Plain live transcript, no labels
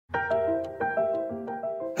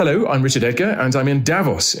Hello, I'm Richard Edgar, and I'm in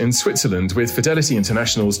Davos in Switzerland with Fidelity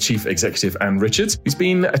International's Chief Executive Anne Richards, who's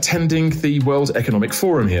been attending the World Economic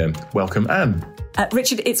Forum here. Welcome, Anne.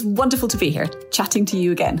 Richard, it's wonderful to be here, chatting to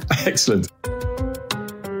you again. Excellent.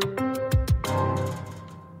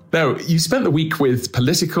 Now, you spent the week with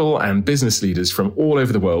political and business leaders from all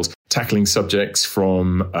over the world, tackling subjects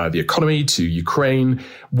from the economy to Ukraine.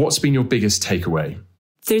 What's been your biggest takeaway?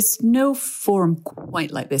 There's no forum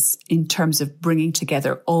quite like this in terms of bringing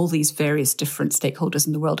together all these various different stakeholders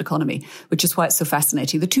in the world economy, which is why it's so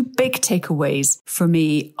fascinating. The two big takeaways for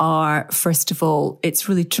me are, first of all, it's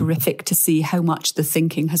really terrific to see how much the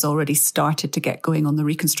thinking has already started to get going on the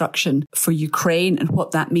reconstruction for Ukraine and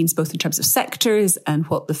what that means both in terms of sectors and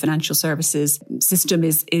what the financial services system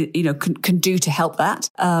can do to help that.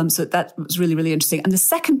 So that was really, really interesting. And the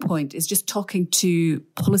second point is just talking to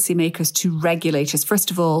policymakers, to regulators.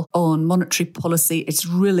 First of all, on monetary policy, it's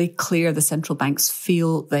really clear the central banks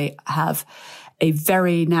feel they have a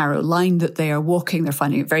very narrow line that they are walking. They're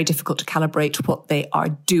finding it very difficult to calibrate what they are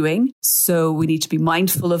doing. So we need to be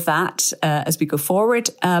mindful of that as we go forward.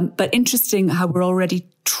 But interesting how we're already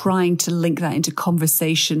trying to link that into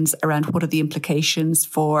conversations around what are the implications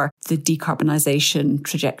for the decarbonisation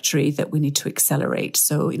trajectory that we need to accelerate.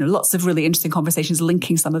 So, lots of really interesting conversations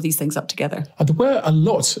linking some of these things up together. And there were a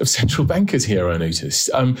lot of central bankers here, I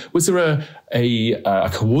noticed. Was there a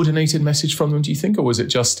coordinated message from them, do you think? Or was it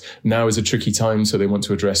just now is a tricky time, so they want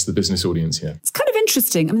to address the business audience here? It's kind of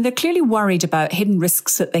interesting. I mean, they're clearly worried about hidden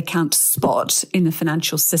risks that they can't spot in the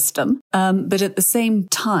financial system. But at the same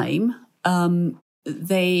time,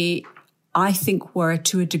 they, I think, were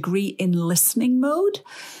to a degree in listening mode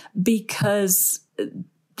because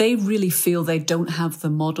they really feel they don't have the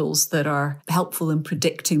models that are helpful in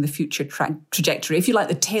predicting the future trajectory. If you like,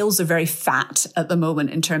 the tails are very fat at the moment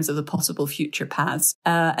in terms of the possible future paths.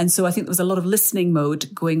 And so I think there was a lot of listening mode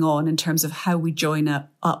going on in terms of how we join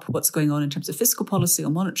up what's going on in terms of fiscal policy or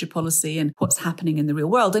monetary policy and what's happening in the real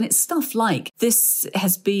world. And it's stuff like this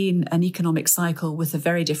has been an economic cycle with a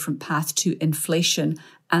very different path to inflation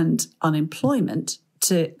and unemployment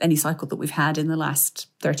to any cycle that we've had in the last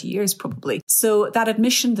 30 years, probably. So that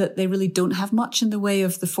admission that they really don't have much in the way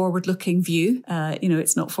of the forward-looking view,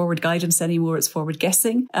 it's not forward guidance anymore, it's forward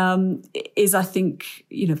guessing, is, I think,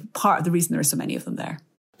 part of the reason there are so many of them there.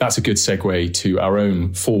 That's a good segue to our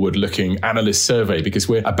own forward-looking analyst survey, because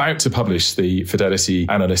we're about to publish the Fidelity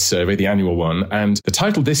Analyst Survey, the annual one. And the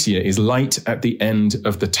title this year is Light at the End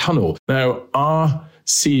of the Tunnel. Now, our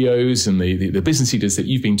CEOs and the business leaders that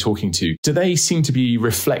you've been talking to, do they seem to be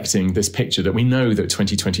reflecting this picture that we know that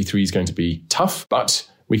 2023 is going to be tough, but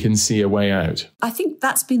we can see a way out? I think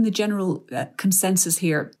that's been the general consensus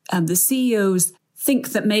here. The CEOs think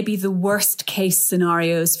that maybe the worst case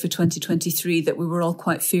scenarios for 2023 that we were all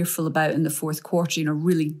quite fearful about in the fourth quarter,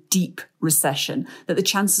 really deep recession, that the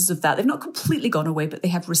chances of that, they've not completely gone away, but they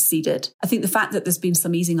have receded. I think the fact that there's been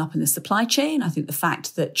some easing up in the supply chain, I think the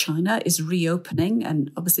fact that China is reopening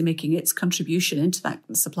and obviously making its contribution into that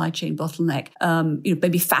supply chain bottleneck,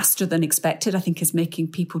 maybe faster than expected, I think is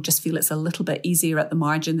making people just feel it's a little bit easier at the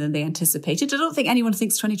margin than they anticipated. I don't think anyone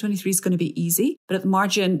thinks 2023 is going to be easy, but at the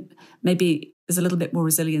margin, maybe there's a little bit more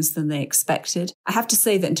resilience than they expected. I have to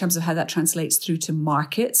say that in terms of how that translates through to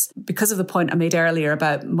markets, because of the point I made earlier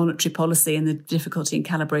about monetary policy and the difficulty in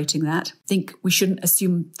calibrating that, I think we shouldn't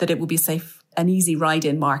assume that it will be safe and easy ride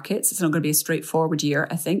in markets. It's not going to be a straightforward year,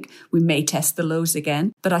 I think. We may test the lows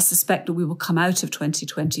again, but I suspect that we will come out of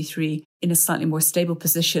 2023 in a slightly more stable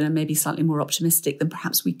position and maybe slightly more optimistic than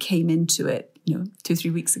perhaps we came into it,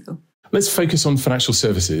 2-3 weeks ago. Let's focus on financial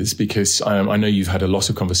services, because I know you've had a lot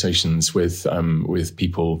of conversations with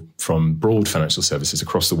people from broad financial services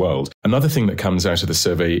across the world. Another thing that comes out of the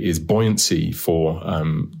survey is buoyancy for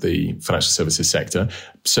the financial services sector.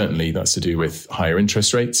 Certainly that's to do with higher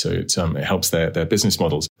interest rates, so it helps their business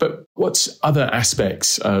models. But what other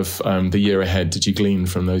aspects of the year ahead did you glean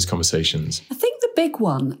from those conversations? I think the big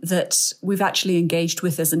one that we've actually engaged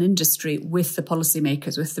with as an industry, with the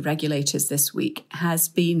policymakers, with the regulators this week, has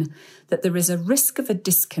been that there is a risk of a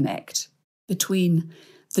disconnect between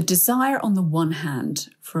the desire on the one hand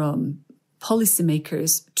from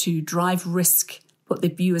policymakers to drive risk, what they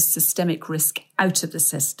view as systemic risk, out of the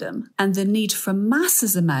system, and the need for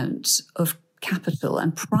massive amounts of capital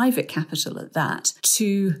and private capital at that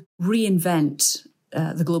to reinvent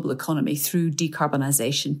the global economy through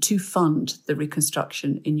decarbonisation to fund the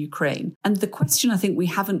reconstruction in Ukraine. And the question I think we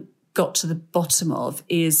haven't got to the bottom of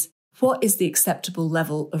is, what is the acceptable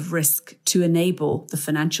level of risk to enable the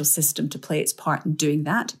financial system to play its part in doing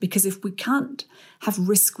that? Because if we can't have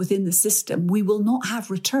risk within the system, we will not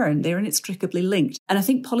have return. They're inextricably linked. And I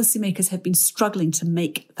think policymakers have been struggling to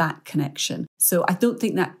make that connection. So I don't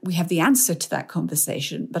think that we have the answer to that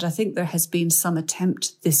conversation, but I think there has been some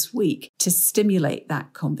attempt this week to stimulate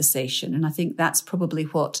that conversation. And I think that's probably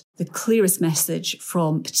what the clearest message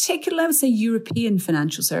from particularly, I would say, European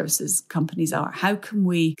financial services companies are. How can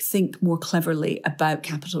we think more cleverly about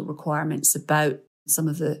capital requirements, about some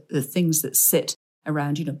of the things that sit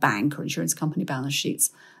around, bank or insurance company balance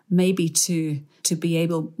sheets, maybe to be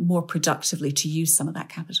able more productively to use some of that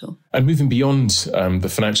capital. And moving beyond the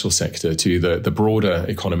financial sector to the broader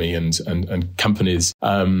economy and companies,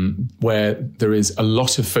 where there is a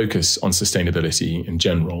lot of focus on sustainability in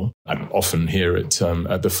general, and often here at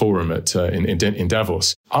the forum in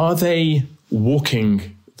Davos, are they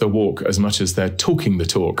walking the walk as much as they're talking the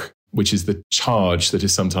talk, which is the charge that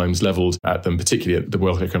is sometimes levelled at them, particularly at the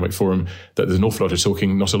World Economic Forum, that there's an awful lot of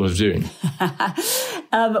talking, not a lot of doing?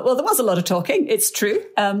 Well, there was a lot of talking, it's true.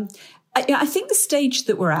 I think the stage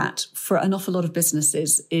that we're at for an awful lot of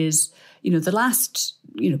businesses is, the last,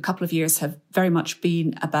 couple of years have very much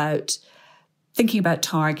been about thinking about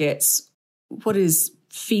targets, what is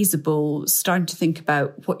feasible, starting to think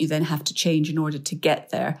about what you then have to change in order to get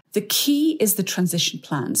there. The key is the transition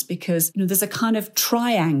plans, because there's a kind of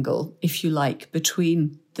triangle, if you like,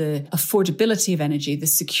 between the affordability of energy, the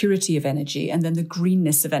security of energy, and then the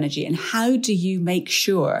greenness of energy. And how do you make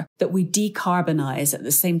sure that we decarbonize at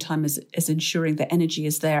the same time as ensuring that energy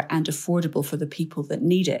is there and affordable for the people that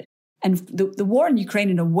need it? And the war in Ukraine,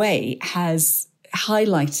 in a way, has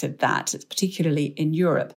highlighted that, particularly in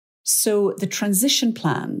Europe. So the transition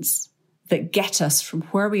plans that get us from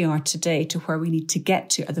where we are today to where we need to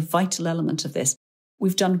get to are the vital element of this.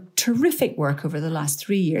 We've done terrific work over the last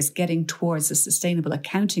 3 years getting towards the sustainable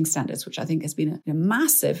accounting standards, which I think has been a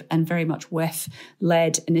massive and very much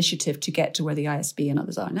WEF-led initiative to get to where the ISB and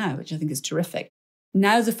others are now, which I think is terrific.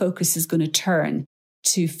 Now the focus is going to turn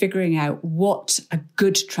to figuring out what a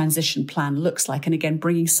good transition plan looks like. And again,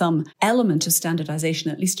 bringing some element of standardization,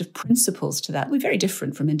 at least of principles to that. We're very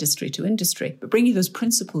different from industry to industry, but bringing those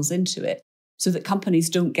principles into it so that companies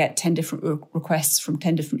don't get 10 different requests from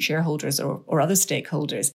 10 different shareholders or other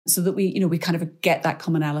stakeholders, so that we kind of get that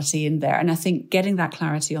commonality in there. And I think getting that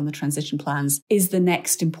clarity on the transition plans is the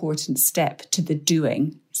next important step to the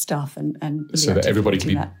doing stuff and really so that everybody can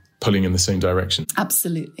be that. Pulling in the same direction.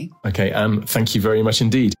 Absolutely. Okay, Anne, thank you very much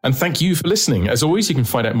indeed. And thank you for listening. As always, you can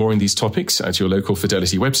find out more on these topics at your local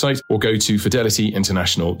Fidelity website or go to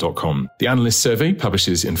fidelityinternational.com. The analyst survey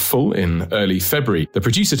publishes in full in early February. The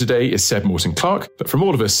producer today is Seb Morton-Clark, but from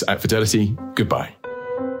all of us at Fidelity, goodbye.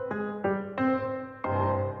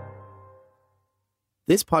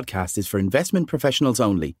 This podcast is for investment professionals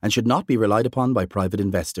only and should not be relied upon by private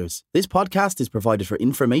investors. This podcast is provided for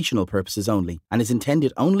informational purposes only and is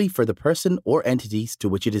intended only for the person or entities to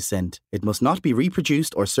which it is sent. It must not be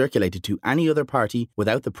reproduced or circulated to any other party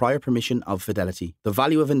without the prior permission of Fidelity. The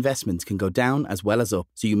value of investments can go down as well as up,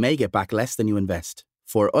 so you may get back less than you invest.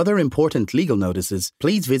 For other important legal notices,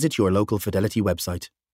 please visit your local Fidelity website.